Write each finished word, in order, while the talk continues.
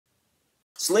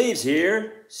Sleeves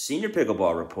here, Senior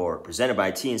Pickleball Report, presented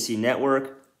by TNC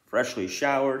Network, freshly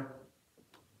showered.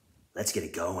 Let's get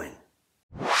it going.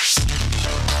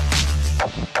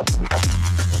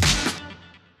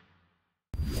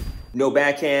 No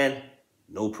backhand,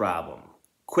 no problem.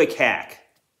 Quick hack,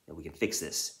 and we can fix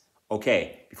this.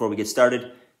 Okay, before we get started,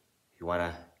 if you want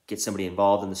to get somebody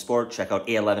involved in the sport, check out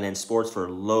A11N Sports for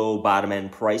low bottom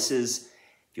end prices.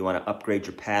 If you want to upgrade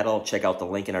your paddle, check out the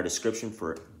link in our description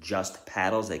for Just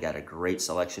Paddles. They got a great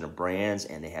selection of brands,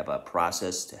 and they have a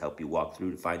process to help you walk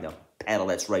through to find the paddle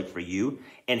that's right for you.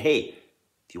 And hey,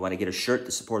 if you want to get a shirt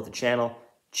to support the channel,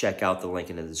 check out the link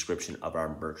in the description of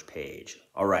our merch page.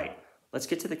 All right, let's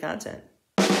get to the content.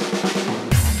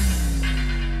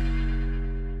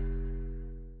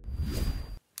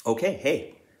 Okay,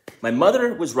 hey, my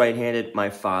mother was right-handed, my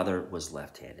father was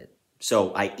left-handed.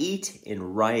 So I eat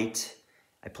and write.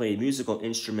 I play a musical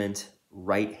instrument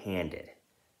right-handed,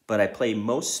 but I play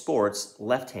most sports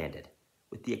left-handed,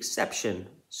 with the exception,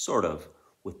 sort of,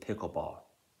 with pickleball.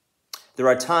 There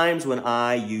are times when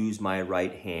I use my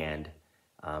right hand,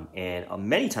 and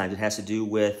many times it has to do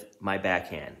with my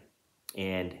backhand.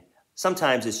 And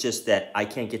sometimes it's just that I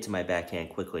can't get to my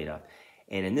backhand quickly enough.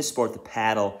 And in this sport, the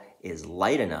paddle is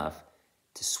light enough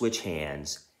to switch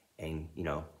hands and,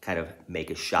 kind of make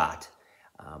a shot.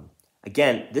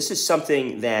 Again, this is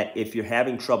something that if you're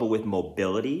having trouble with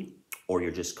mobility, or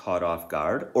you're just caught off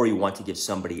guard, or you want to give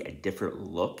somebody a different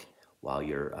look while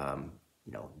you're,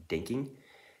 dinking,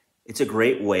 it's a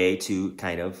great way to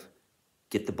kind of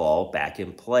get the ball back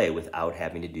in play without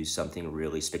having to do something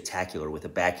really spectacular with a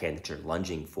backhand that you're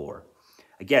lunging for.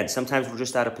 Again, sometimes we're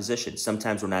just out of position.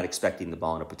 Sometimes we're not expecting the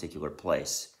ball in a particular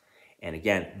place. And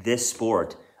again, this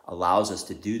sport allows us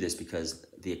to do this because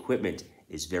the equipment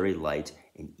is very light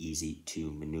and easy to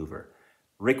maneuver.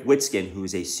 Rick Witzkin, who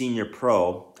is a senior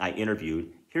pro I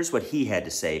interviewed, here's what he had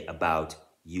to say about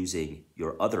using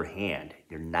your other hand,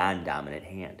 your non-dominant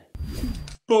hand.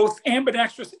 Both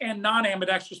ambidextrous and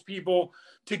non-ambidextrous people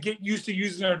to get used to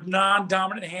using their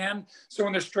non-dominant hand. So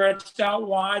when they're stretched out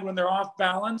wide, when they're off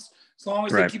balance, as long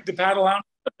as they keep the paddle out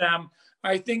of them,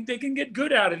 I think they can get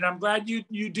good at it. And I'm glad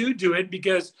you do it,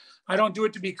 because I don't do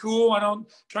it to be cool. I don't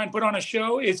try and put on a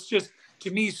show. It's just, to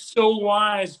me, so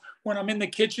wise when I'm in the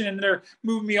kitchen and they're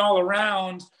moving me all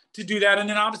around to do that. And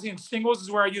then obviously in singles is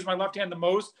where I use my left hand the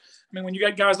most. I mean, when you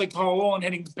got guys like Paul Olin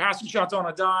hitting passing shots on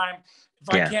a dime, if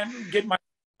I can't get my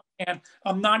hand,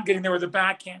 I'm not getting there with a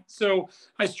backhand. So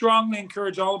I strongly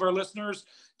encourage all of our listeners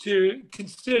to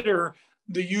consider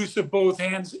the use of both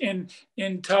hands in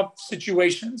tough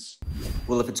situations.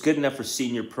 Well, if it's good enough for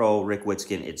senior pro Rick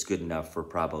Witzkin, it's good enough for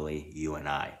probably you and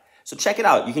I. So check it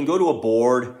out. You can go to a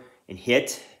board and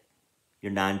hit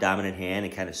your non-dominant hand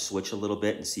and kind of switch a little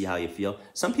bit and see how you feel.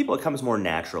 Some people, it comes more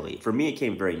naturally. For me, it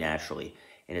came very naturally,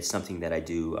 and it's something that I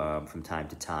do from time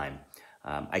to time.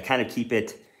 I kind of keep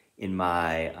it in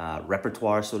my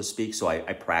repertoire, so to speak, so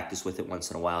I practice with it once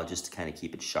in a while just to kind of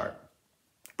keep it sharp.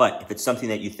 But if it's something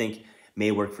that you think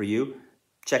may work for you,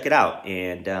 check it out.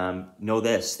 And know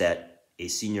this, that a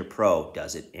senior pro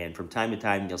does it. And from time to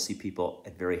time, you'll see people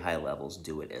at very high levels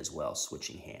do it as well,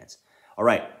 switching hands. All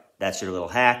right, that's your little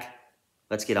hack.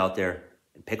 Let's get out there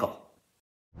and pickle.